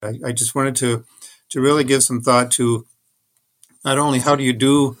I just wanted to really give some thought to not only how do you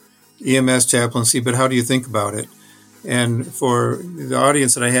do EMS chaplaincy, but how do you think about it? And for the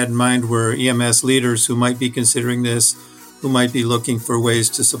audience that I had in mind were EMS leaders who might be considering this, who might be looking for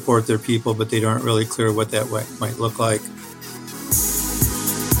ways to support their people, but they aren't really clear what that might look like.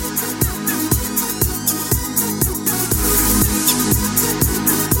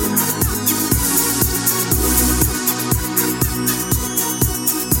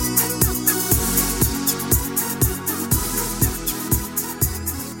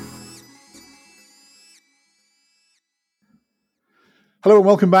 Hello and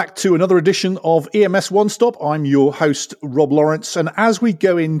welcome back to another edition of EMS One Stop. I'm your host, Rob Lawrence, and as we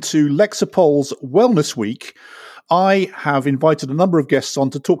go into Lexipol's Wellness Week, I have invited a number of guests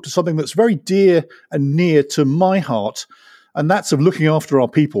on to talk to something that's very dear and near to my heart, and that's of looking after our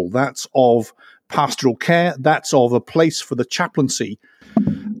people. That's of pastoral care. That's of a place for the chaplaincy.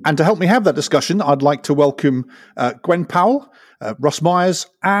 And to help me have that discussion, I'd like to welcome Gwen Powell, Russ Myers,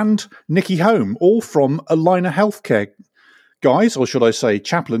 and Nikki Home, all from Allina Healthcare. Guys, or should I say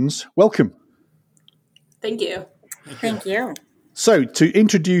chaplains, welcome. Thank you. Thank you. So to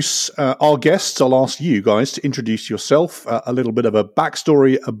introduce our guests, I'll ask you guys to introduce yourself, a little bit of a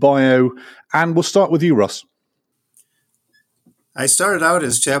backstory, a bio, and we'll start with you, Russ. I started out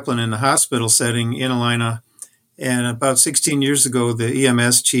as chaplain in a hospital setting in Allina, and about 16 years ago, the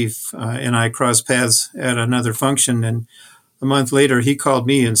EMS chief and I crossed paths at another function, and a month later, he called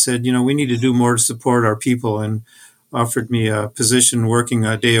me and said, we need to do more to support our people, and offered me a position working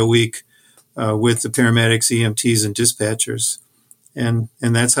a day a week with the paramedics, EMTs, and dispatchers. And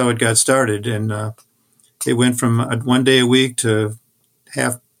that's how it got started. And it went from 1 day a week to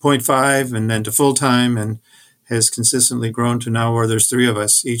 0.5 and then to full-time, and has consistently grown to now where there's 3 of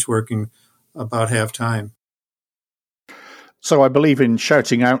us, each working about half-time. So I believe in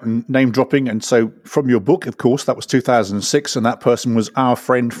shouting out and name dropping. And so from your book, of course, that was 2006, and that person was our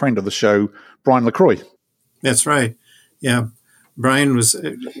friend of the show, Brian LaCroix. That's right. Yeah. Brian was,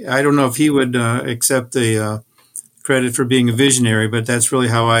 I don't know if he would accept the credit for being a visionary, but that's really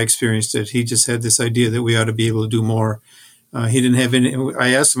how I experienced it. He just had this idea that we ought to be able to do more. He didn't have any, I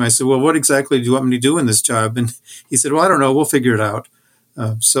asked him, I said, well, what exactly do you want me to do in this job? And he said, well, I don't know, we'll figure it out.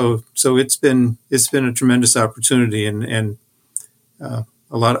 So it's been a tremendous opportunity and a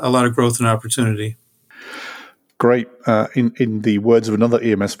lot of growth and opportunity. Great. In the words of another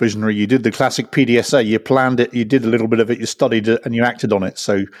EMS visionary, you did the classic PDSA. You planned it, you did a little bit of it, you studied it, and you acted on it.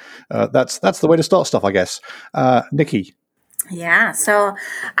 So that's the way to start stuff, I guess. Nikki. Yeah, so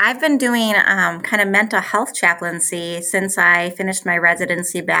I've been doing kind of mental health chaplaincy since I finished my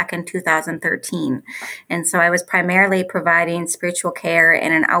residency back in 2013. And so I was primarily providing spiritual care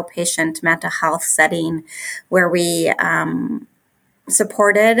in an outpatient mental health setting where we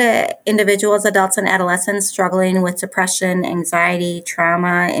supported individuals, adults, and adolescents struggling with depression, anxiety,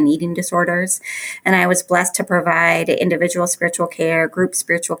 trauma, and eating disorders. And I was blessed to provide individual spiritual care, group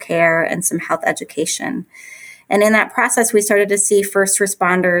spiritual care, and some health education. And in that process, we started to see first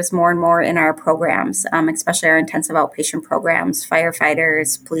responders more and more in our programs, especially our intensive outpatient programs,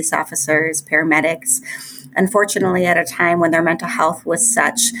 firefighters, police officers, paramedics. Unfortunately, at a time when their mental health was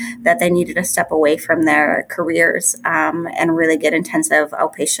such that they needed to step away from their careers and really get intensive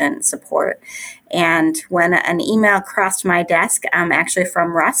outpatient support. And when an email crossed my desk, actually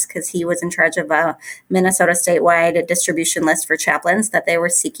from Russ, because he was in charge of a Minnesota statewide distribution list for chaplains, that they were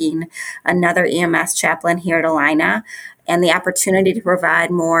seeking another EMS chaplain here at Allina, and the opportunity to provide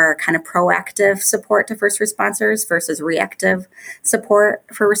more kind of proactive support to first responders versus reactive support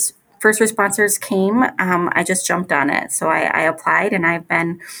for first responders came, I just jumped on it. So I applied, and I've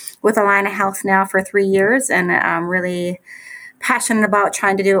been with Allina Health now for 3 years, and I'm really passionate about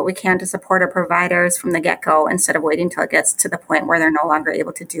trying to do what we can to support our providers from the get-go instead of waiting until it gets to the point where they're no longer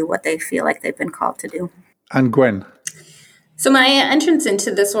able to do what they feel like they've been called to do. And Gwen. So my entrance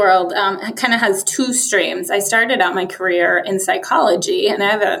into this world kind of has 2 streams. I started out my career in psychology, and I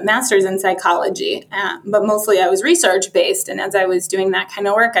have a master's in psychology, but mostly I was research-based. And as I was doing that kind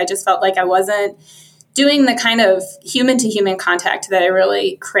of work, I just felt like I wasn't doing the kind of human-to-human contact that I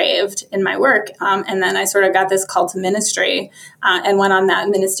really craved in my work. And then I sort of got this call to ministry and went on that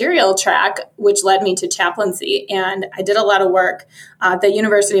ministerial track, which led me to chaplaincy. And I did a lot of work at the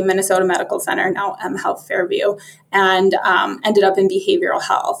University of Minnesota Medical Center, now mHealth Fairview, and ended up in behavioral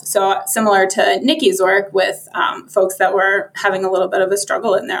health. So similar to Nikki's work with folks that were having a little bit of a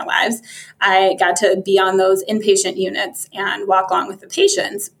struggle in their lives, I got to be on those inpatient units and walk along with the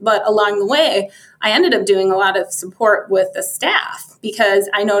patients. But along the way, I ended up doing a lot of support with the staff because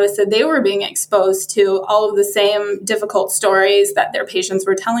I noticed that they were being exposed to all of the same difficult stories that their patients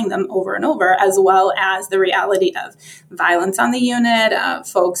were telling them over and over, as well as the reality of violence on the unit,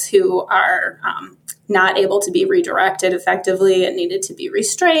 folks who are not able to be redirected effectively and needed to be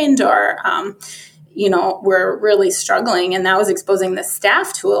restrained, or were really struggling. And that was exposing the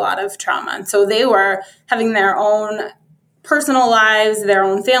staff to a lot of trauma. And so they were having their own personal lives, their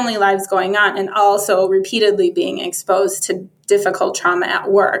own family lives going on, and also repeatedly being exposed to difficult trauma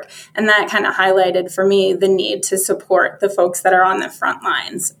at work. And that kind of highlighted for me the need to support the folks that are on the front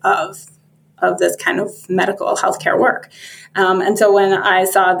lines of this kind of medical healthcare work. And so when I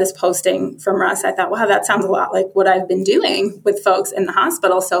saw this posting from Russ, I thought, wow, that sounds a lot like what I've been doing with folks in the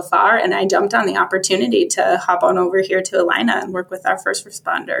hospital so far. And I jumped on the opportunity to hop on over here to Allina and work with our first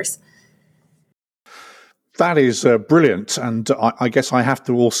responders. That is brilliant. And I guess I have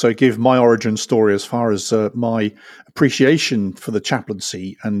to also give my origin story as far as my appreciation for the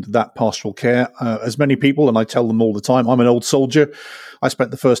chaplaincy and that pastoral care. As many people, and I tell them all the time, I'm an old soldier. I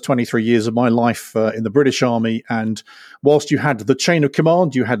spent the first 23 years of my life in the British Army. And whilst you had the chain of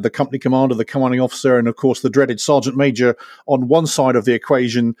command, you had the company commander, the commanding officer, and of course the dreaded sergeant major on one side of the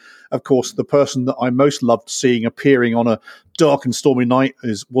equation. Of course, the person that I most loved seeing appearing on a dark and stormy night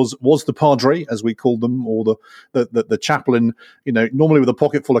was the padre, as we called them, or the chaplain, normally with a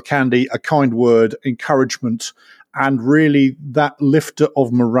pocket full of candy, a kind word, encouragement, and really that lifter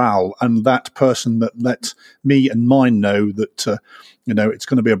of morale, and that person that let me and mine know that it's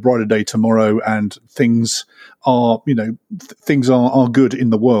going to be a brighter day tomorrow, and things are good in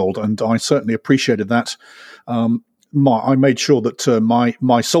the world. And I certainly appreciated that. I made sure that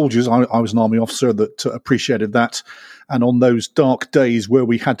my soldiers, I was an army officer, that appreciated that. And on those dark days where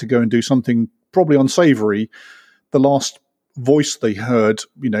we had to go and do something probably unsavory, the last voice they heard,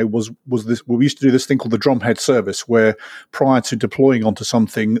 was this. We used to do this thing called the drumhead service, where prior to deploying onto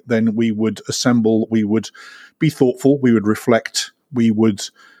something, then we would assemble, we would be thoughtful, we would reflect, we would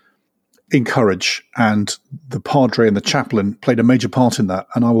encourage. And the padre and the chaplain played a major part in that.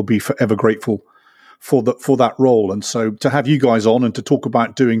 And I will be forever grateful for that role. And so to have you guys on and to talk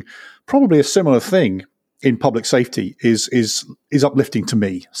about doing probably a similar thing in public safety is uplifting to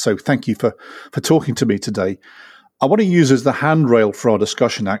me. So thank you for talking to me today. I want to use as the handrail for our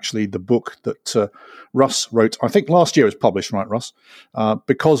discussion, actually, the book that Russ wrote. I think last year it was published, right, Russ?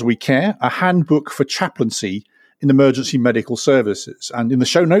 Because We Care, a handbook for chaplaincy in emergency medical services. And in the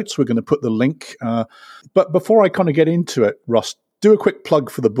show notes, we're going to put the link. But before I kind of get into it, Russ, do a quick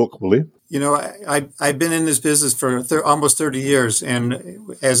plug for the book, will you? I've been in this business for almost 30 years.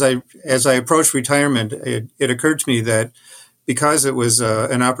 And as I approached retirement, it occurred to me that because it was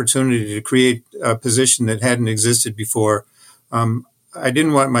an opportunity to create a position that hadn't existed before, I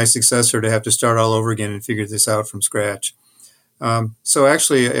didn't want my successor to have to start all over again and figure this out from scratch. So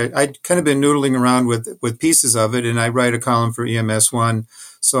actually, I'd kind of been noodling around with pieces of it, and I write a column for EMS One,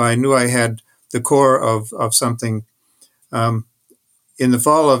 so I knew I had the core of something. In the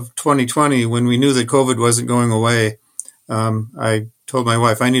fall of 2020, when we knew that COVID wasn't going away, I told my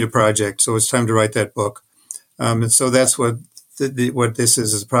wife, I need a project, so it's time to write that book. And so that's what this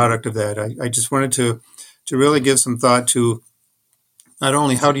is a product of that. I just wanted to really give some thought to not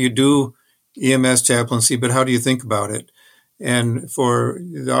only how do you do EMS chaplaincy, but how do you think about it? And for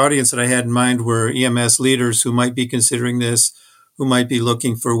the audience that I had in mind were EMS leaders who might be considering this, who might be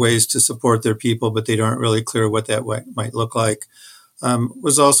looking for ways to support their people, but they aren't really clear what that might look like.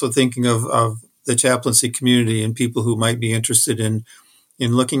 Was also thinking of the chaplaincy community and people who might be interested in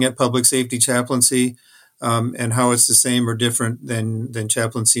looking at public safety chaplaincy and how it's the same or different than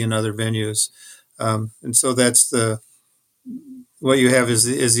chaplaincy in other venues. And so that's what you have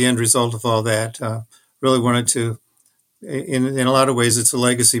is the end result of all that. Really wanted to, in a lot of ways, it's a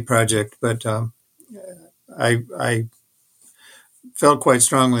legacy project, but I felt quite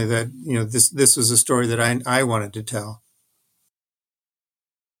strongly that this was a story that I wanted to tell.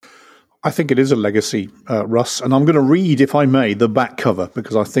 I think it is a legacy, Russ, and I'm going to read, if I may, the back cover,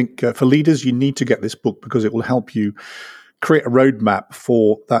 because I think for leaders, you need to get this book because it will help you create a roadmap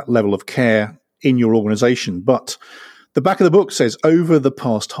for that level of care in your organization. But the back of the book says, over the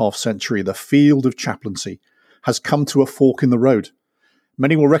past half century, the field of chaplaincy has come to a fork in the road.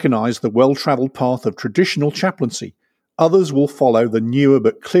 Many will recognize the well-traveled path of traditional chaplaincy. Others will follow the newer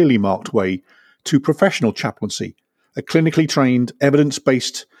but clearly marked way to professional chaplaincy, a clinically trained,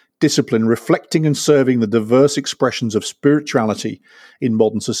 evidence-based discipline reflecting and serving the diverse expressions of spirituality in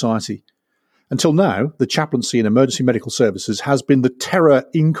modern society. Until now, the chaplaincy in emergency medical services has been the terra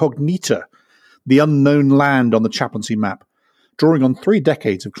incognita, the unknown land on the chaplaincy map. drawing on 3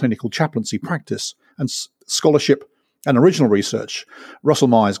 decades of clinical chaplaincy practice and scholarship and original research, Russell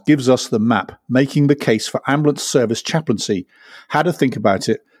Myers gives us the map, making the case for ambulance service chaplaincy, how to think about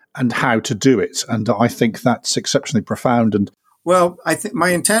it, and how to do it. And I think that's exceptionally profound. And well, I think my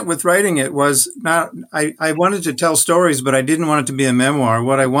intent with writing it was not, I wanted to tell stories, but I didn't want it to be a memoir.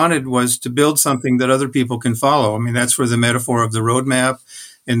 What I wanted was to build something that other people can follow. I mean, that's where the metaphor of the roadmap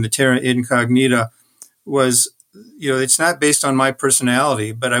and the terra incognita was, it's not based on my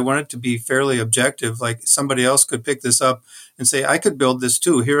personality, but I want it to be fairly objective. Like somebody else could pick this up and say, I could build this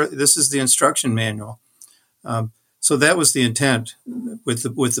too. Here, this is the instruction manual. So that was the intent with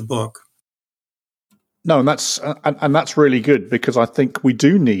the book. No, and that's really good, because I think we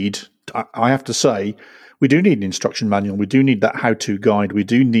do need, I have to say, we do need an instruction manual. We do need that how-to guide. We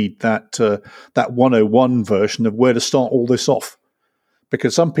do need that 101 version of where to start all this off.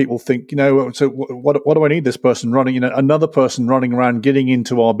 Because some people think, so what do I need this person running, another person running around getting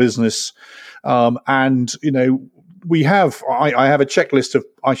into our business, and I have a checklist of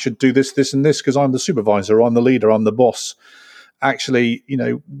I should do this, this, and this because I'm the supervisor, I'm the leader, I'm the boss. Actually,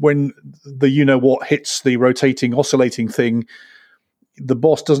 when the what hits the rotating, oscillating thing, the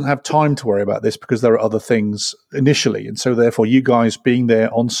boss doesn't have time to worry about this because there are other things initially. And so therefore, you guys being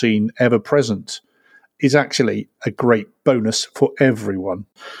there on scene, ever present, is actually a great bonus for everyone.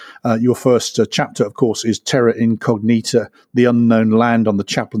 Your first chapter, of course, is Terra Incognita, the unknown land on the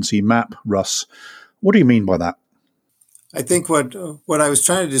chaplaincy map, Russ. What do you mean by that? I think what I was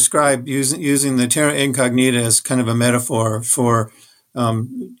trying to describe using the terra incognita as kind of a metaphor for,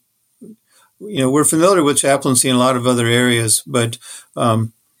 we're familiar with chaplaincy in a lot of other areas, but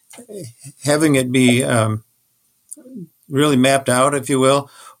having it be really mapped out, if you will,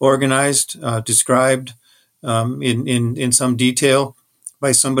 organized, described in some detail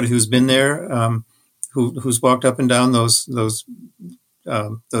by somebody who's been there, who's walked up and down those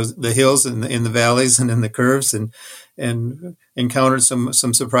the hills and in the valleys and in the curves and encountered some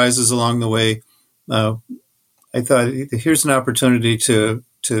surprises along the way. I thought here's an opportunity to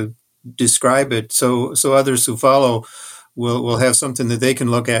describe it so others who follow will have something that they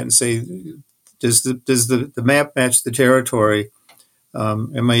can look at and say, does the map match the territory?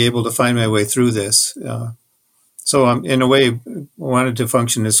 Am I able to find my way through this? So in a way, wanted to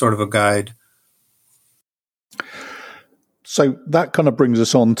function as sort of a guide. So that kind of brings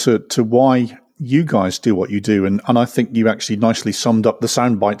us on to why you guys do what you do. And I think you actually nicely summed up the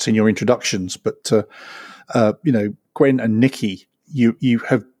sound bites in your introductions. But, Gwen and Nikki, you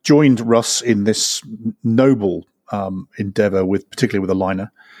have joined Russ in this noble endeavor, particularly with Allina.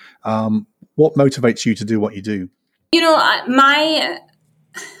 What motivates you to do what you do?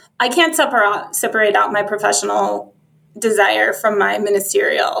 I can't separate out my professional desire from my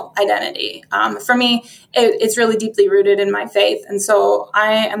ministerial identity. For me, it's really deeply rooted in my faith. And so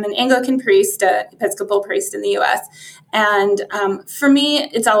I am an Anglican priest, Episcopal priest in the U.S. And for me,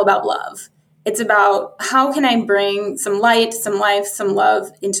 it's all about love. It's about how can I bring some light, some life, some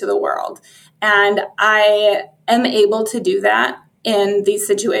love into the world. And I am able to do that in these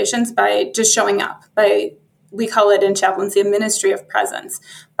situations by just showing up, we call it in chaplaincy a ministry of presence,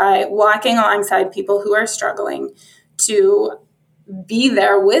 by walking alongside people who are struggling to be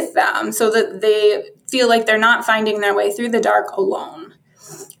there with them so that they feel like they're not finding their way through the dark alone.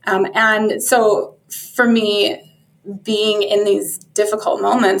 And so for me, being in these difficult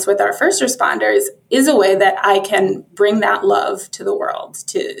moments with our first responders is a way that I can bring that love to the world,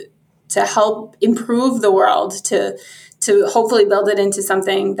 to help improve the world, to hopefully build it into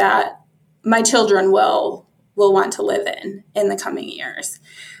something that my children will want to live in the coming years.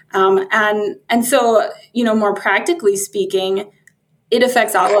 And so, more practically speaking, it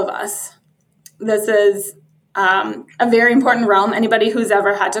affects all of us. This is a very important realm. Anybody who's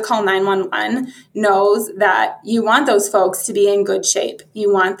ever had to call 911 knows that you want those folks to be in good shape.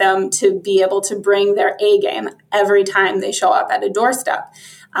 You want them to be able to bring their A game every time they show up at a doorstep.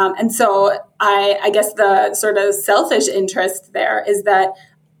 And so I guess the sort of selfish interest there is that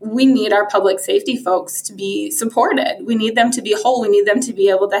we need our public safety folks to be supported. We need them to be whole. We need them to be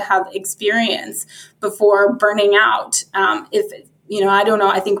able to have experience before burning out. I don't know,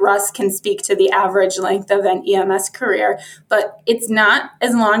 I think Russ can speak to the average length of an EMS career, but it's not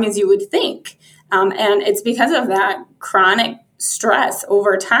as long as you would think. And it's because of that chronic stress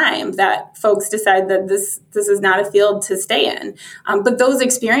over time that folks decide that this is not a field to stay in. But those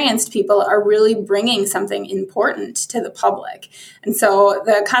experienced people are really bringing something important to the public. And so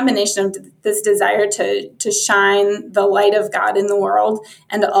the combination of this desire to shine the light of God in the world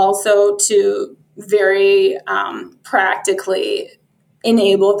and also to very practically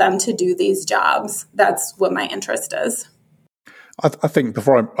enable them to do these jobs, that's what my interest is. I think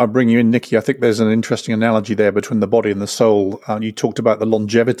before I bring you in, Nikki, I think there's an interesting analogy there between the body and the soul. You talked about the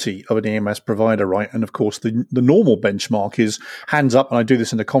longevity of an EMS provider, right? And of course, the normal benchmark is hands up. And I do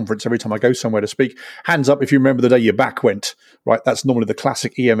this in a conference every time I go somewhere to speak. Hands up if you remember the day your back went, right? That's normally the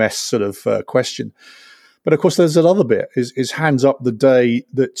classic EMS sort of question. But of course, there's another bit is hands up the day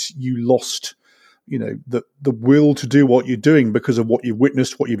that you lost, the will to do what you're doing because of what you've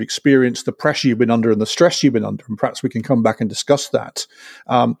witnessed, what you've experienced, the pressure you've been under and the stress you've been under. And perhaps we can come back and discuss that.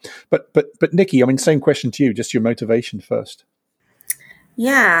 But Nikki, same question to you, just your motivation first.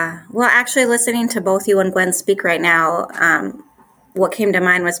 Yeah. Well, actually listening to both you and Gwen speak right now, what came to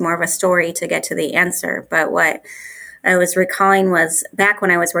mind was more of a story to get to the answer. But what I was recalling was back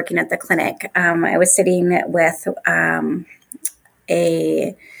when I was working at the clinic, I was sitting with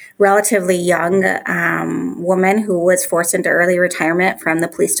a relatively young woman who was forced into early retirement from the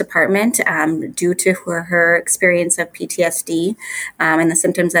police department due to her experience of PTSD and the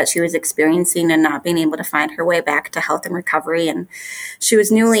symptoms that she was experiencing and not being able to find her way back to health and recovery. And she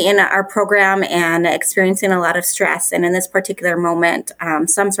was newly in our program and experiencing a lot of stress. And in this particular moment,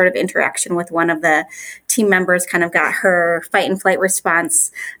 some sort of interaction with one of the team members kind of got her fight and flight response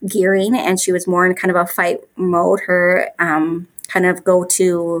gearing, and she was more in kind of a fight mode. Her kind of go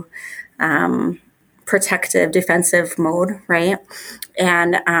to protective, defensive mode, right?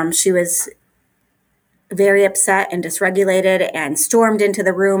 And she was very upset and dysregulated and stormed into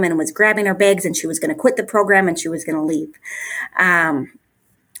the room and was grabbing her bags, and she was going to quit the program and she was going to leave.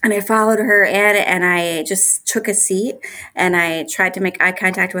 And I followed her in and I just took a seat and I tried to make eye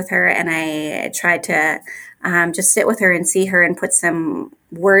contact with her, and I tried to just sit with her and see her and put some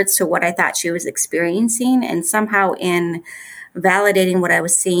words to what I thought she was experiencing. And somehow in validating what I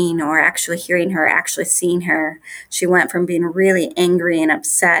was seeing or actually hearing her, actually seeing her, she went from being really angry and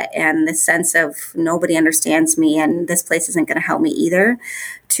upset and this sense of nobody understands me and this place isn't going to help me either,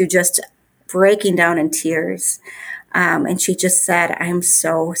 to just breaking down in tears. And she just said, I'm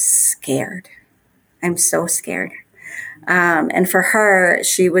so scared. I'm so scared. And for her,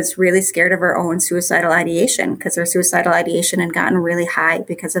 she was really scared of her own suicidal ideation because her suicidal ideation had gotten really high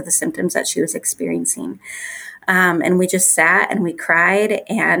because of the symptoms that she was experiencing. And we just sat and we cried,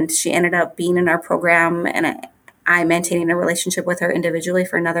 and she ended up being in our program, and I maintaining a relationship with her individually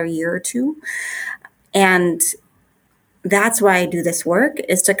for another year or two. And that's why I do this work,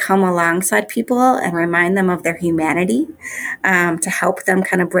 is to come alongside people and remind them of their humanity, to help them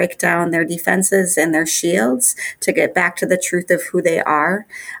kind of break down their defenses and their shields, to get back to the truth of who they are,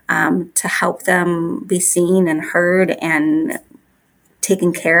 to help them be seen and heard and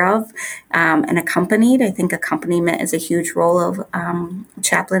taken care of and accompanied. I think accompaniment is a huge role of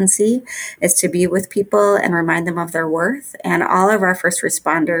chaplaincy, is to be with people and remind them of their worth. And all of our first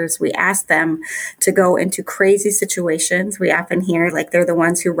responders, we ask them to go into crazy situations. We often hear like they're the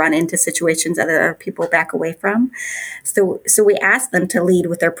ones who run into situations that other people back away from. So we ask them to lead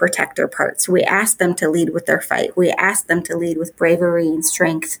with their protector parts. We ask them to lead with their fight. We ask them to lead with bravery and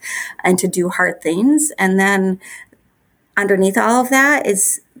strength and to do hard things. And then underneath all of that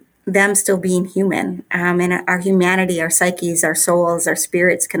is them still being human. And our humanity, our psyches, our souls, our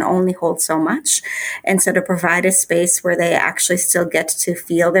spirits can only hold so much. And so to provide a space where they actually still get to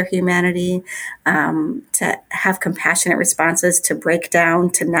feel their humanity, to have compassionate responses, to break down,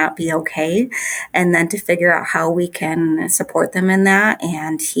 to not be okay, and then to figure out how we can support them in that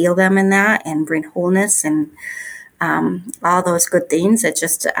and heal them in that and bring wholeness and all those good things. It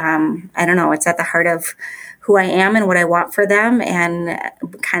just, I don't know, it's at the heart of who I am and what I want for them, and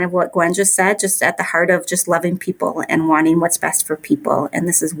kind of what Gwen just said, just at the heart of just loving people and wanting what's best for people. And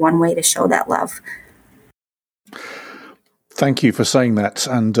this is one way to show that love. Thank you for saying that.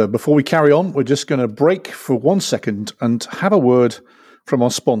 And before we carry on, we're just going to break for 1 second and have a word from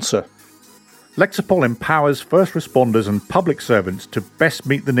our sponsor. Lexipol empowers first responders and public servants to best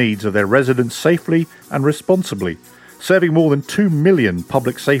meet the needs of their residents safely and responsibly, serving more than 2 million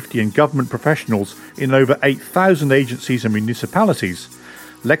public safety and government professionals in over 8,000 agencies and municipalities.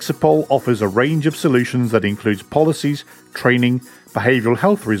 Lexipol offers a range of solutions that includes policies, training, behavioural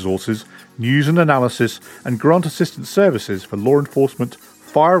health resources, news and analysis, and grant assistance services for law enforcement,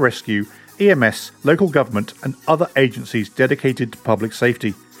 fire rescue, EMS, local government, and other agencies dedicated to public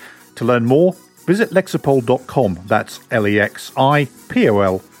safety. To learn more, visit lexipol.com. That's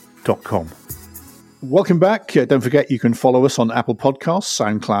LEXIPOL.com. Welcome back. Don't forget you can follow us on Apple Podcasts,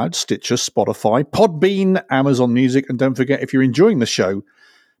 SoundCloud, Stitcher, Spotify, Podbean, Amazon Music, and don't forget, if you're enjoying the show,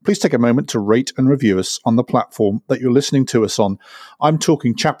 please take a moment to rate and review us on the platform that you're listening to us on. I'm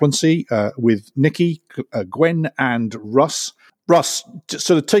talking chaplaincy with Nikki, Gwen, and Russ. Russ,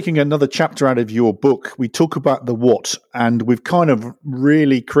 sort of taking another chapter out of your book, we talk about the what, and we've kind of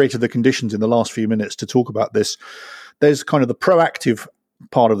really created the conditions in the last few minutes to talk about this. There's kind of the proactive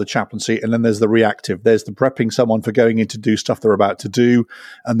part of the chaplaincy, and then there's the reactive. There's the prepping someone for going in to do stuff they're about to do,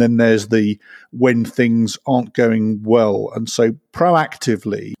 and then there's the when things aren't going well. And so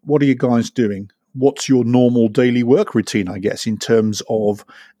proactively, what are you guys doing? What's your normal daily work routine, I guess, in terms of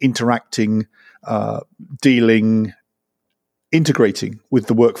interacting, dealing, integrating with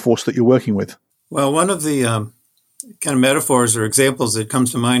the workforce that you're working with? Well, one of the kind of metaphors or examples that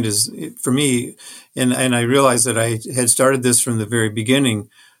comes to mind is, for me, and I realized that I had started this from the very beginning,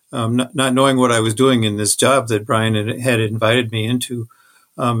 not knowing what I was doing in this job that Brian had invited me into,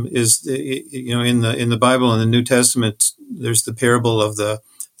 is in the Bible, in the New Testament, there's the parable of the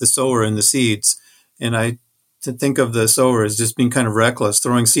sower and the seeds, and I to think of the sower as just being kind of reckless,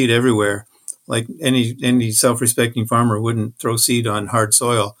 throwing seed everywhere. Like any self-respecting farmer wouldn't throw seed on hard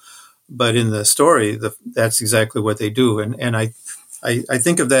soil. But in the story, that's exactly what they do. And I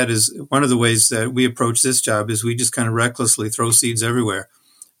think of that as one of the ways that we approach this job is we just kind of recklessly throw seeds everywhere.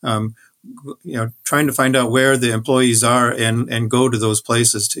 Trying to find out where the employees are and go to those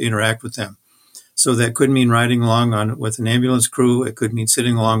places to interact with them. So that could mean riding along with an ambulance crew. It could mean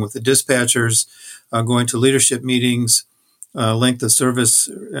sitting along with the dispatchers, going to leadership meetings, length of service,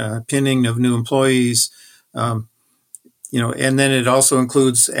 pinning of new employees, and then it also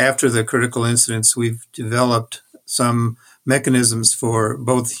includes, after the critical incidents, we've developed some mechanisms for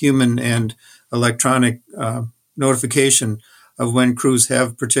both human and electronic notification of when crews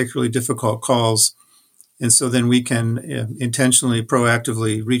have particularly difficult calls. And so then we can intentionally,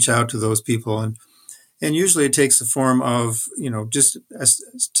 proactively reach out to those people. And usually it takes the form of, just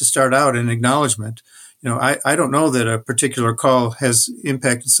to start out, an acknowledgement. I don't know that a particular call has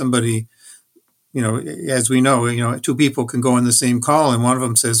impacted somebody. As we know, two people can go on the same call and one of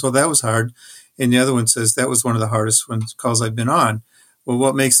them says, well, that was hard. And the other one says, that was one of the hardest calls I've been on. Well,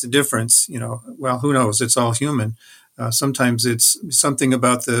 what makes the difference? Well, who knows? It's all human. Sometimes it's something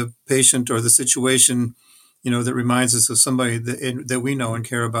about the patient or the situation, that reminds us of somebody that we know and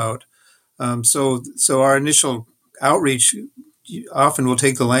care about. So our initial outreach often will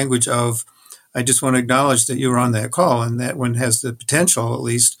take the language of, I just want to acknowledge that you were on that call, and that one has the potential, at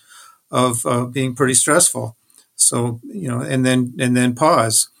least, of being pretty stressful. So, and then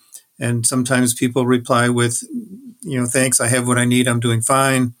pause. And sometimes people reply with, thanks, I have what I need, I'm doing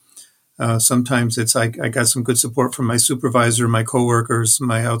fine. Sometimes it's I got some good support from my supervisor, my coworkers,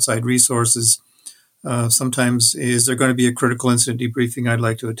 my outside resources. Sometimes, is there going to be a critical incident debriefing I'd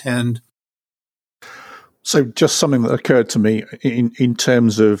like to attend? So just something that occurred to me in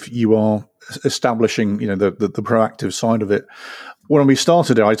terms of you are establishing, the proactive side of it. When we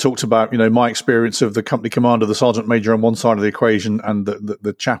started it, I talked about, my experience of the company commander, the sergeant major on one side of the equation and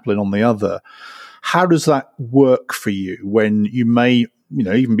the chaplain on the other. How does that work for you when you may,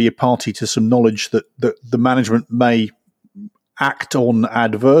 even be a party to some knowledge that the management may act on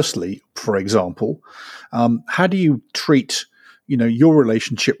adversely, for example? How do you treat, your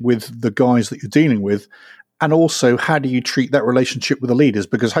relationship with the guys that you're dealing with? And also, how do you treat that relationship with the leaders?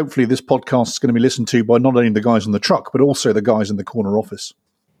 Because hopefully this podcast is going to be listened to by not only the guys on the truck, but also the guys in the corner office.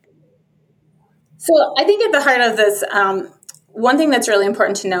 So I think at the heart of this, one thing that's really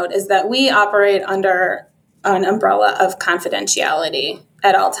important to note is that we operate under an umbrella of confidentiality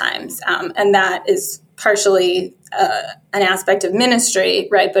at all times. And that is partially an aspect of ministry,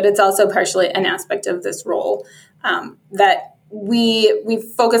 right? But it's also partially an aspect of this role that we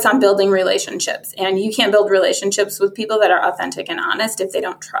focus on building relationships, and you can't build relationships with people that are authentic and honest if they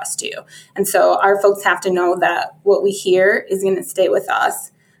don't trust you. And so our folks have to know that what we hear is going to stay with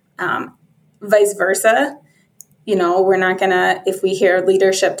us. Vice versa. We're not going to, if we hear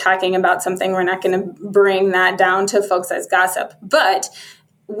leadership talking about something, we're not going to bring that down to folks as gossip. But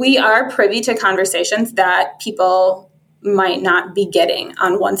we are privy to conversations that people might not be getting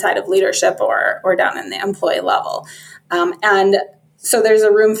on one side of leadership or down in the employee level. And so there's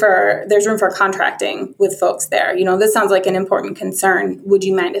room for contracting with folks there. This sounds like an important concern. Would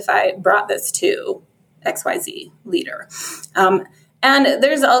you mind if I brought this to XYZ leader? And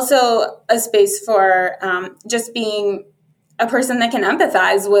there's also a space for just being a person that can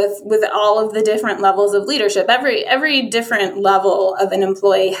empathize with all of the different levels of leadership. Every different level of an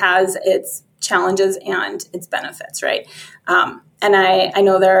employee has its challenges and its benefits, right? And I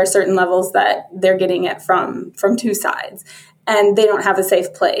know there are certain levels that they're getting it from two sides, and they don't have a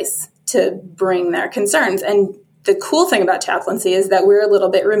safe place to bring their concerns. And the cool thing about chaplaincy is that we're a little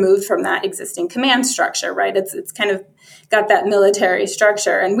bit removed from that existing command structure, right? It's kind of got that military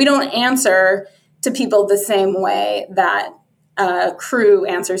structure, and we don't answer to people the same way that a crew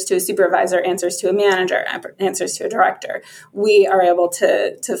answers to a supervisor, answers to a manager, answers to a director. We are able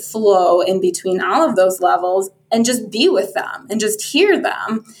to flow in between all of those levels and just be with them and just hear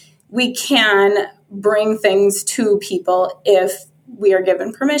them. We can bring things to people if we are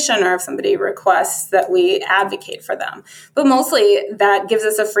given permission or if somebody requests that we advocate for them. But mostly that gives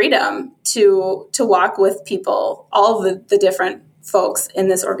us a freedom to walk with people, all the different folks in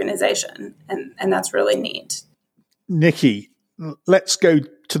this organization. And that's really neat. Nikki, let's go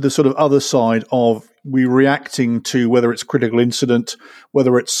to the sort of other side of we reacting to whether it's a critical incident,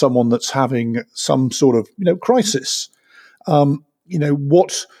 whether it's someone that's having some sort of crisis.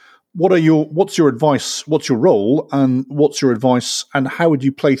 What's your advice? What's your role, and what's your advice, and how would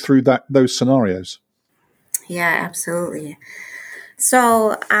you play through those scenarios? Yeah, absolutely.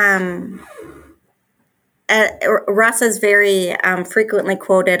 So, Russ is very frequently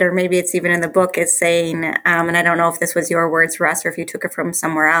quoted, or maybe it's even in the book, is saying, and I don't know if this was your words, Russ, or if you took it from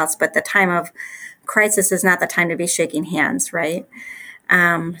somewhere else, but the time of crisis is not the time to be shaking hands, right?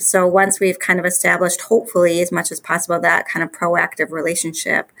 So once we've kind of established, hopefully, as much as possible, that kind of proactive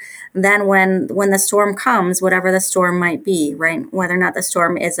relationship, then when the storm comes, whatever the storm might be, right, whether or not the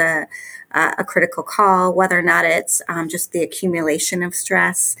storm is a critical call, whether or not it's just the accumulation of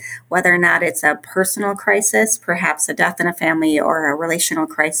stress, whether or not it's a personal crisis, perhaps a death in a family or a relational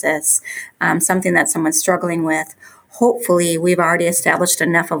crisis, something that someone's struggling with, hopefully we've already established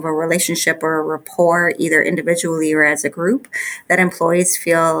enough of a relationship or a rapport, either individually or as a group, that employees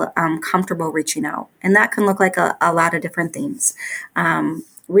feel comfortable reaching out. And that can look like a lot of different things.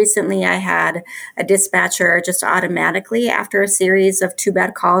 Recently, I had a dispatcher just automatically, after a series of 2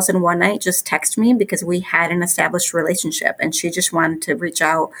 bad calls in one night, just text me because we had an established relationship. And she just wanted to reach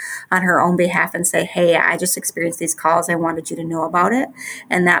out on her own behalf and say, hey, I just experienced these calls. I wanted you to know about it.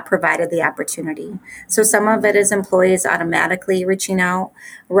 And that provided the opportunity. So some of it is employees automatically reaching out.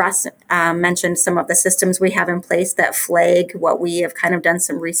 Russ mentioned some of the systems we have in place that flag what we have kind of done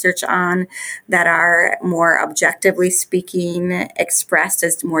some research on that are more objectively speaking expressed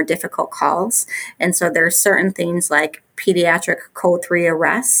as more difficult calls. And so there are certain things like pediatric code 3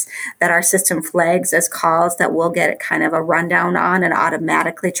 arrests that our system flags as calls that we'll get kind of a rundown on and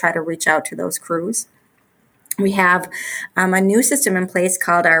automatically try to reach out to those crews. We have a new system in place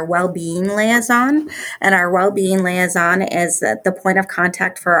called our Well-Being Liaison, and our Well-Being Liaison is the point of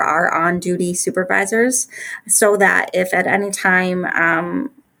contact for our on-duty supervisors, so that if at any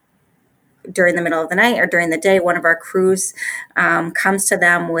time during the middle of the night or during the day, one of our crews comes to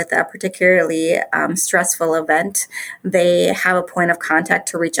them with a particularly stressful event, they have a point of contact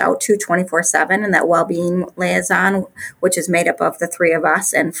to reach out to 24/7. And that well-being liaison, which is made up of the 3 of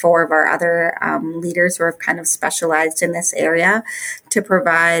us and 4 of our other leaders who are kind of specialized in this area, to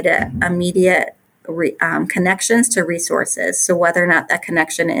provide immediate connections to resources. So whether or not that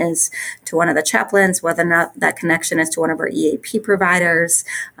connection is to one of the chaplains, whether or not that connection is to one of our EAP providers,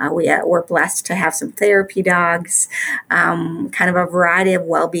 we're blessed to have some therapy dogs, kind of a variety of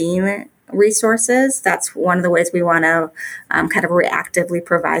well-being resources. That's one of the ways we want to kind of reactively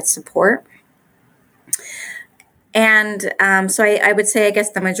provide support. And so I would say, I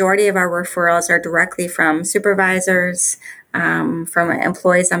guess, the majority of our referrals are directly from supervisors, from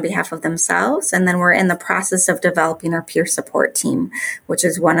employees on behalf of themselves. And then we're in the process of developing our peer support team, which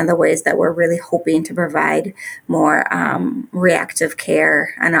is one of the ways that we're really hoping to provide more reactive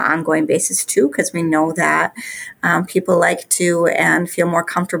care on an ongoing basis too, because we know that people like to and feel more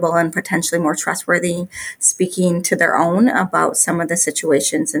comfortable and potentially more trustworthy speaking to their own about some of the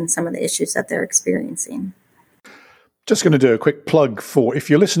situations and some of the issues that they're experiencing. Just going to do a quick plug for, if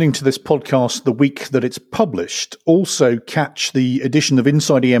you're listening to this podcast the week that it's published, also catch the edition of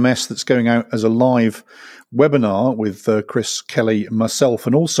Inside EMS that's going out as a live webinar with Chris Kelly, myself,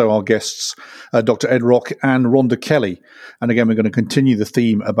 and also our guests, Dr. Ed Rock and Rhonda Kelly. And again, we're going to continue the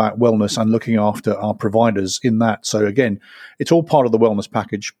theme about wellness and looking after our providers in that. So again, it's all part of the wellness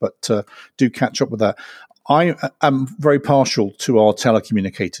package, but do catch up with that. I am very partial to our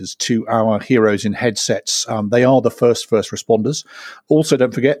telecommunicators, to our heroes in headsets. They are the first responders. Also,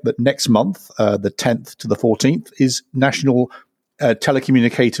 don't forget that next month, the 10th to the 14th, is National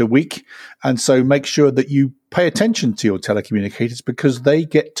Telecommunicator Week. And so make sure that you pay attention to your telecommunicators, because they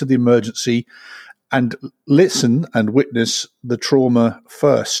get to the emergency and listen and witness the trauma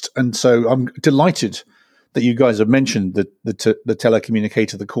first. And so I'm delighted that you guys have mentioned the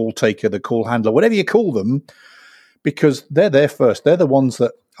telecommunicator, the call taker, the call handler, whatever you call them, because they're there first. They're the ones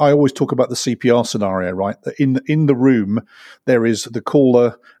that I always talk about the CPR scenario, right? That in the room there is the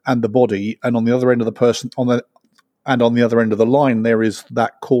caller and the body, and on the other end of the person on the other end of the line there is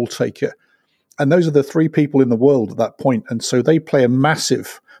that call taker. And those are the three people in the world at that point. And so they play a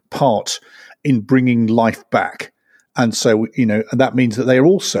massive part in bringing life back. And so, and that means that they are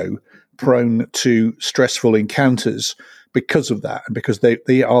also prone to stressful encounters because of that, and because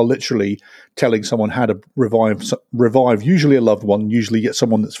they are literally telling someone how to revive usually a loved one, usually get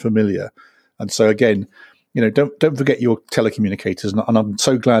someone that's familiar. And so again, don't forget your telecommunicators, and I'm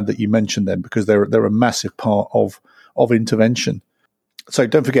so glad that you mentioned them, because they're a massive part of intervention. So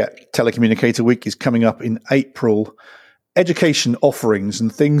don't forget, Telecommunicator Week is coming up in April. Education offerings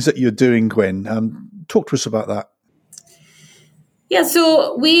and things that you're doing, Gwen. Talk to us about that. Yeah,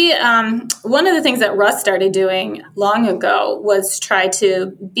 so we one of the things that Russ started doing long ago was try to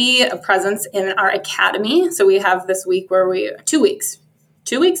be a presence in our academy. So we have this week where 2 weeks,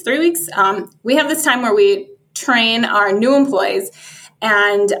 3 weeks. We have this time where we train our new employees,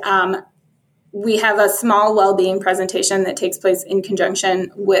 and we have a small well-being presentation that takes place in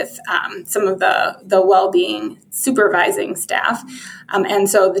conjunction with some of the well-being supervising staff. And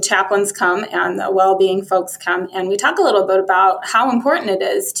so the chaplains come and the well-being folks come, and we talk a little bit about how important it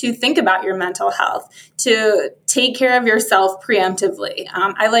is to think about your mental health, to take care of yourself preemptively.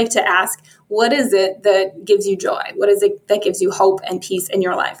 I like to ask, what is it that gives you joy? What is it that gives you hope and peace in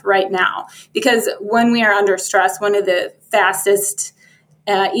your life right now? Because when we are under stress, one of the fastest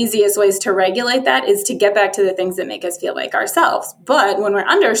easiest ways to regulate that is to get back to the things that make us feel like ourselves. But when we're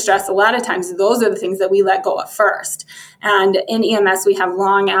under stress, a lot of times those are the things that we let go of first. And in EMS, we have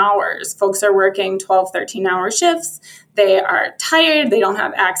long hours. Folks are working 12, 13-hour shifts. They are tired. They don't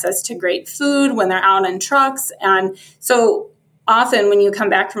have access to great food when they're out in trucks. And so often when you come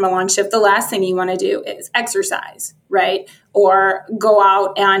back from a long shift, the last thing you want to do is exercise, right? Or go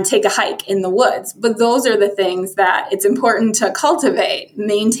out and take a hike in the woods. But those are the things that it's important to cultivate,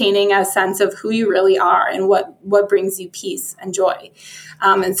 maintaining a sense of who you really are and what brings you peace and joy.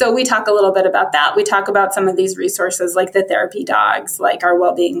 And so we talk a little bit about that. We talk about some of these resources like the therapy dogs, like our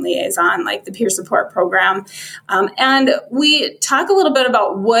well-being liaison, like the peer support program. And we talk a little bit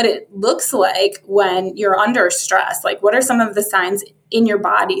about what it looks like when you're under stress. Like, what are some of the signs in your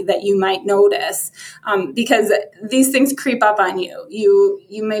body that you might notice, because these things creep up on you.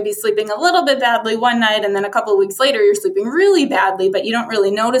 You may be sleeping a little bit badly one night, and then a couple of weeks later, you're sleeping really badly, but you don't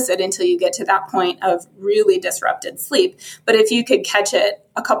really notice it until you get to that point of really disrupted sleep. But if you could catch it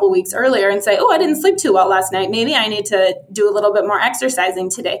a couple of weeks earlier and say, I didn't sleep too well last night. Maybe I need to do a little bit more exercising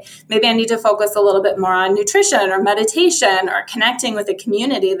today. Maybe I need to focus a little bit more on nutrition or meditation or connecting with a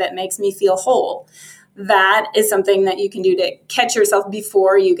community that makes me feel whole. That is something that you can do to catch yourself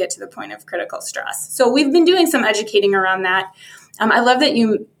before you get to the point of critical stress. So we've been doing some educating around that. I love that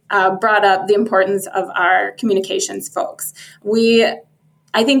you brought up the importance of our communications folks.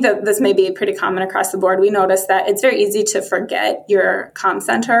 I think that this may be pretty common across the board. We notice that it's very easy to forget your comm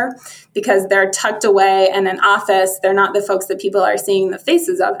center because they're tucked away in an office. They're not the folks that people are seeing the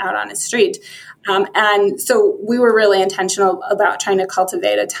faces of out on the street. And so we were really intentional about trying to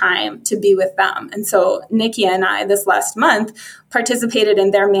cultivate a time to be with them. And so Nikki and I, this last month, participated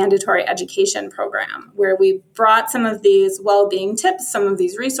in their mandatory education program, where we brought some of these well-being tips, some of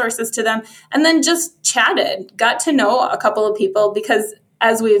these resources to them, and then just chatted, got to know a couple of people, because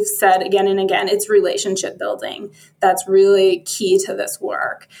as we've said again and again, it's relationship building that's really key to this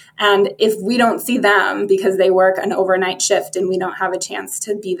work. And if we don't see them because they work an overnight shift and we don't have a chance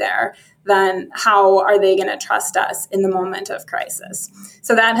to be there, then how are they going to trust us in the moment of crisis?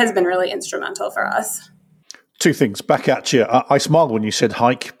 So that has been really instrumental for us. Two things back at you. I smiled when you said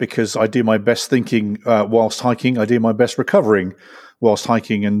hike, because I do my best thinking whilst hiking. I do my best recovering whilst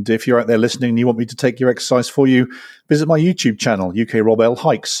hiking. And if you're out there listening and you want me to take your exercise for you, visit my YouTube channel, UK Rob L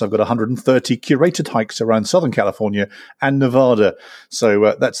Hikes. I've got 130 curated hikes around Southern California and Nevada.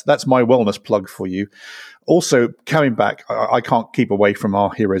 So that's my wellness plug for you. Also, coming back, I can't keep away from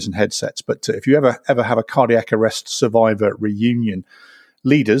our heroes and headsets, but if you ever have a cardiac arrest survivor reunion,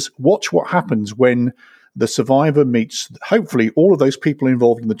 leaders, watch what happens when the survivor meets, hopefully, all of those people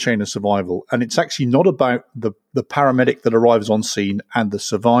involved in the chain of survival. And it's actually not about the paramedic that arrives on scene and the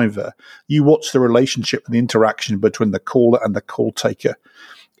survivor. You watch the relationship and the interaction between the caller and the call taker.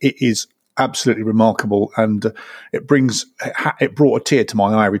 It is absolutely remarkable, and it brought a tear to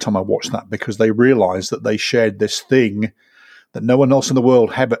my eye every time I watched that, because they realized that they shared this thing that no one else in the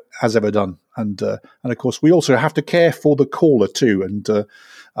world has ever done. And of course, we also have to care for the caller too. And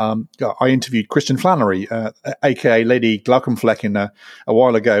I interviewed Kristen Flannery, aka Lady Glaucomflecken, a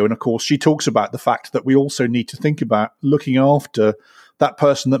while ago, and of course, she talks about the fact that we also need to think about looking after that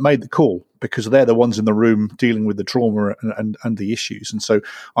person that made the call, because they're the ones in the room dealing with the trauma and the issues. And so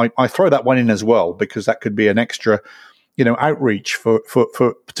I throw that one in as well, because that could be an extra outreach for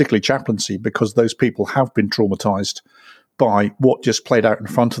particularly chaplaincy, because those people have been traumatized by what just played out in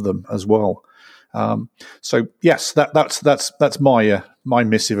front of them as well. So yes, that's my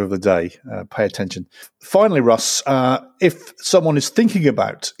missive of the day. Pay attention. Finally, Russ, if someone is thinking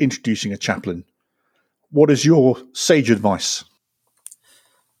about introducing a chaplain, what is your sage advice?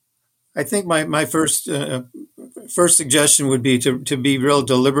 I think my first suggestion would be to be real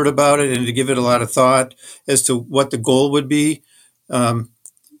deliberate about it and to give it a lot of thought as to what the goal would be.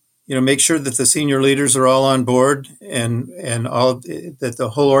 Make sure that the senior leaders are all on board and all that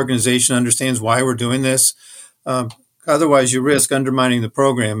the whole organization understands why we're doing this. Otherwise, you risk undermining the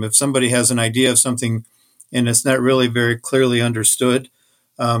program. If somebody has an idea of something and it's not really very clearly understood,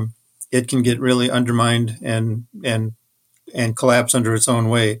 it can get really undermined and collapse under its own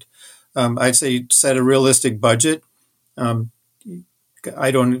weight. I'd say set a realistic budget. I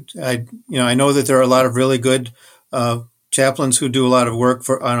know that there are a lot of really good chaplains who do a lot of work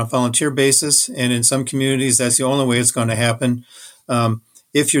on a volunteer basis, and in some communities, that's the only way it's going to happen.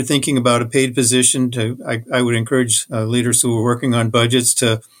 If you're thinking about a paid position, I would encourage leaders who are working on budgets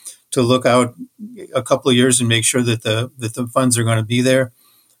to look out a couple of years and make sure that the funds are going to be there.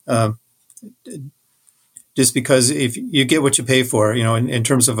 Just because if you get what you pay for, in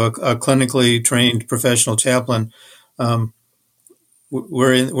terms of a clinically trained professional chaplain,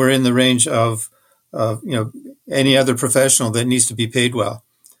 we're in the range of any other professional that needs to be paid well.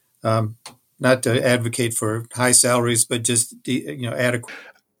 Not to advocate for high salaries, but just adequate.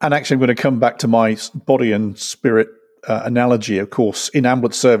 And actually, I'm going to come back to my body and spirit analogy. Of course, in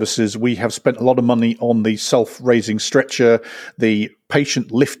ambulance services, we have spent a lot of money on the self-raising stretcher, the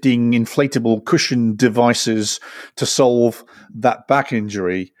patient lifting inflatable cushion devices to solve that back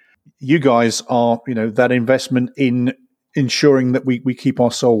injury. You guys are, that investment in ensuring that we keep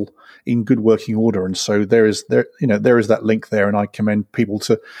our soul in good working order. And so there is that link there. And I commend people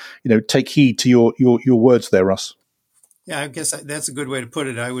to, take heed to your words there, Russ. Yeah, I guess that's a good way to put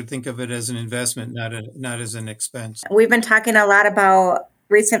it. I would think of it as an investment, not as an expense. We've been talking a lot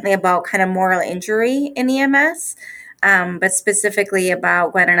recently about kind of moral injury in EMS, but specifically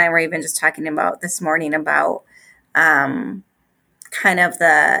about, Gwen and I were even just talking about this morning about kind of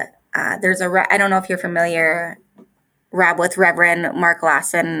I don't know if you're familiar, Rob, with Reverend Mark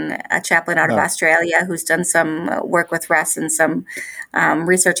Lawson, a chaplain out of Australia, who's done some work with Russ and some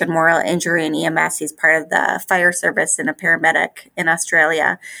research on moral injury in EMS. He's part of the fire service and a paramedic in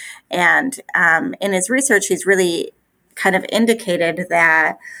Australia. And in his research, he's really kind of indicated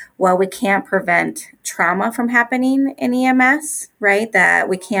that while we can't prevent trauma from happening in EMS, right, that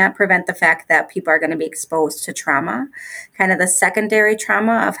we can't prevent the fact that people are going to be exposed to trauma, kind of the secondary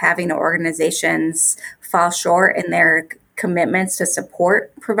trauma of having organizations fall short in their commitments to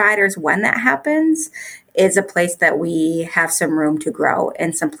support providers when that happens is a place that we have some room to grow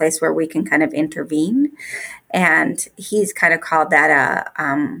and some place where we can kind of intervene. And he's kind of called that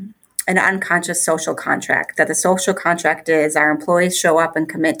an unconscious social contract, that the social contract is our employees show up and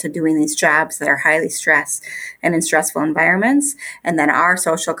commit to doing these jobs that are highly stressed and in stressful environments. And then our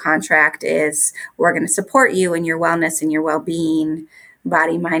social contract is we're going to support you in your wellness and your well-being,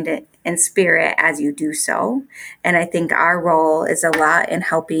 body, mind, and spirit as you do so. And I think our role is a lot in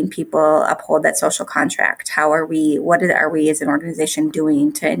helping people uphold that social contract. What are we as an organization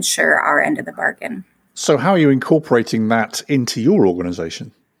doing to ensure our end of the bargain? So how are you incorporating that into your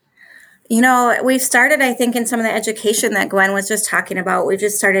organization? We've started, I think, in some of the education that Gwen was just talking about, we've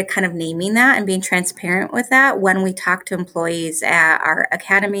just started kind of naming that and being transparent with that when we talk to employees at our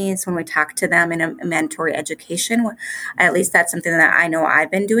academies, when we talk to them in a mentoring education. At least that's something that I know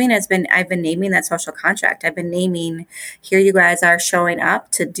I've been doing. I've been naming that social contract. I've been naming, here you guys are showing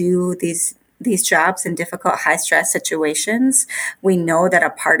up to do these jobs in difficult, high-stress situations. We know that a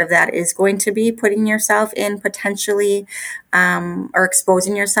part of that is going to be putting yourself in potentially or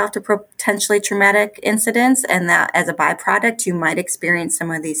exposing yourself to potentially traumatic incidents, and that as a byproduct, you might experience some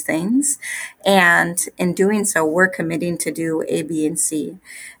of these things. And in doing so, we're committing to do A, B, and C.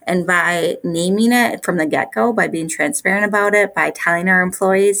 And by naming it from the get-go, by being transparent about it, by telling our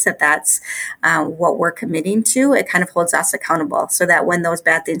employees that that's what we're committing to, it kind of holds us accountable so that when those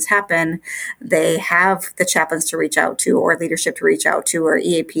bad things happen, they have the chaplains to reach out to or leadership to reach out to or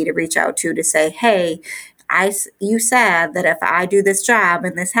EAP to reach out to say, hey, you said that if I do this job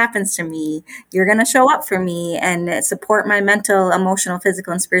and this happens to me, you're going to show up for me and support my mental, emotional,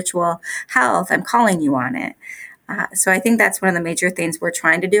 physical, and spiritual health. I'm calling you on it. So I think that's one of the major things we're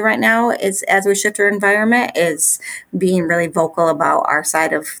trying to do right now is, as we shift our environment, is being really vocal about our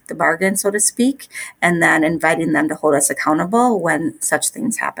side of the bargain, so to speak, and then inviting them to hold us accountable when such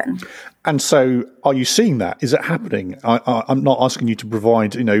things happen. And so are you seeing that? Is it happening? I'm not asking you to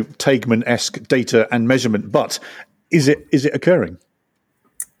provide, Taigman-esque data and measurement, but is it occurring?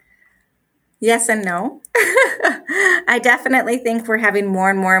 Yes and no. I definitely think we're having more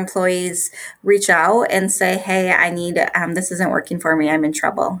and more employees reach out and say, hey, I need, this isn't working for me. I'm in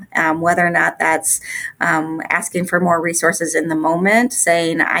trouble. Whether or not that's asking for more resources in the moment,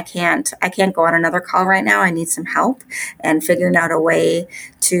 saying, I can't go on another call right now. I need some help, and figuring out a way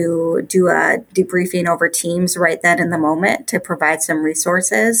to do a debriefing over Teams right then in the moment to provide some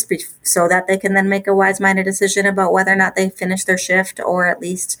resources so that they can then make a wise-minded decision about whether or not they finish their shift or at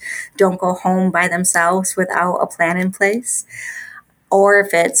least don't go home by themselves without a plan in place. Or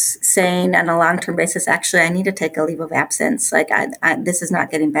if it's saying on a long-term basis, actually, I need to take a leave of absence. Like, this is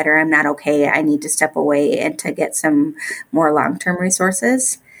not getting better. I'm not okay. I need to step away and to get some more long-term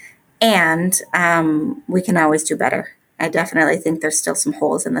resources. And we can always do better. I definitely think there's still some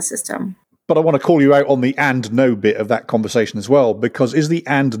holes in the system. But I want to call you out on the and no bit of that conversation as well, because is the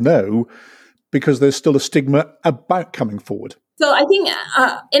and no because there's still a stigma about coming forward? So I think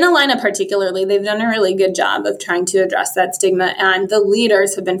in Allina particularly, they've done a really good job of trying to address that stigma. And the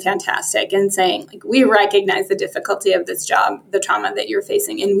leaders have been fantastic in saying, like, we recognize the difficulty of this job, the trauma that you're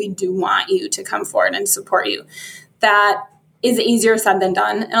facing, and we do want you to come forward and support you. That is easier said than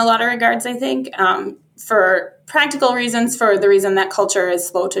done in a lot of regards, I think, for practical reasons, for the reason that culture is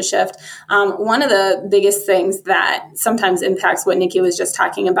slow to shift. One of the biggest things that sometimes impacts what Nikki was just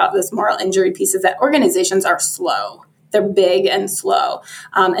talking about, this moral injury piece, is that organizations are slow. They're big and slow.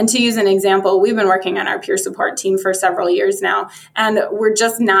 And to use an example, we've been working on our peer support team for several years now, and we're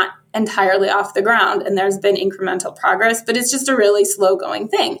just not entirely off the ground. And there's been incremental progress, but it's just a really slow going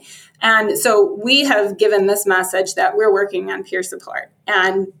thing. And so we have given this message that we're working on peer support,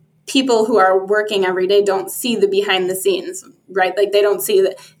 and people who are working every day don't see the behind the scenes, right? Like, they don't see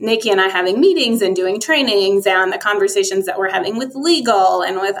that Nikki and I having meetings and doing trainings and the conversations that we're having with legal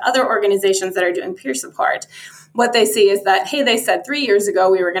and with other organizations that are doing peer support. What they see is that, hey, they said 3 years ago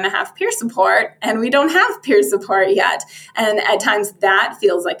we were going to have peer support, and we don't have peer support yet. And at times that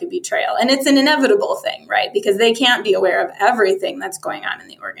feels like a betrayal. And it's an inevitable thing, right? Because they can't be aware of everything that's going on in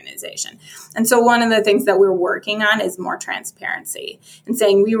the organization. And so one of the things that we're working on is more transparency and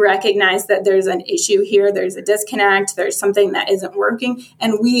saying, we recognize that there's an issue here, there's a disconnect, there's something that isn't working,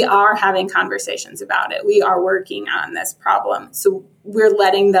 and we are having conversations about it. We are working on this problem. So we're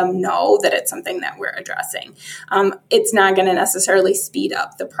letting them know that it's something that we're addressing. It's not going to necessarily speed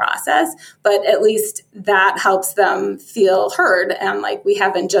up the process, but at least that helps them feel heard, and like we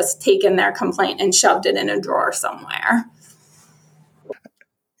haven't just taken their complaint and shoved it in a drawer somewhere.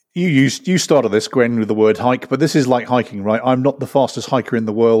 You started this, Gwen, with the word hike, but this is like hiking, right? I'm not the fastest hiker in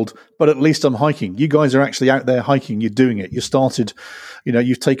the world, but at least I'm hiking. You guys are actually out there hiking. You're doing it. You started,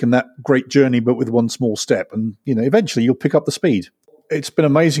 you've taken that great journey, but with one small step, and, eventually you'll pick up the speed. It's been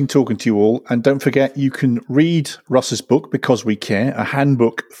amazing talking to you all. And don't forget, you can read Russ's book, Because We Care, a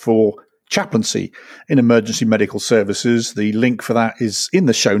handbook for chaplaincy in emergency medical services. The link for that is in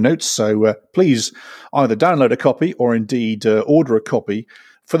the show notes. So please either download a copy or indeed order a copy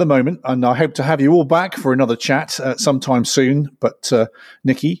for the moment. And I hope to have you all back for another chat sometime soon. But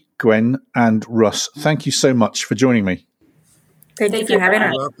Nikki, Gwen, and Russ, thank you so much for joining me. Thank you for having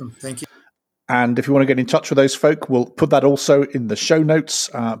us. You're welcome. Thank you. And if you want to get in touch with those folk, we'll put that also in the show notes.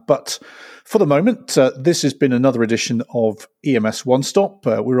 But for the moment, this has been another edition of EMS One Stop.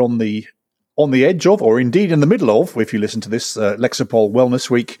 We're on the edge of, or indeed in the middle of, if you listen to this, Lexipol Wellness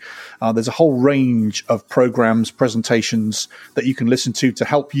Week. There's a whole range of programs, presentations that you can listen to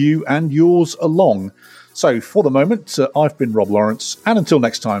help you and yours along. So for the moment, I've been Rob Lawrence. And until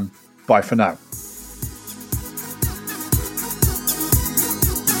next time, bye for now.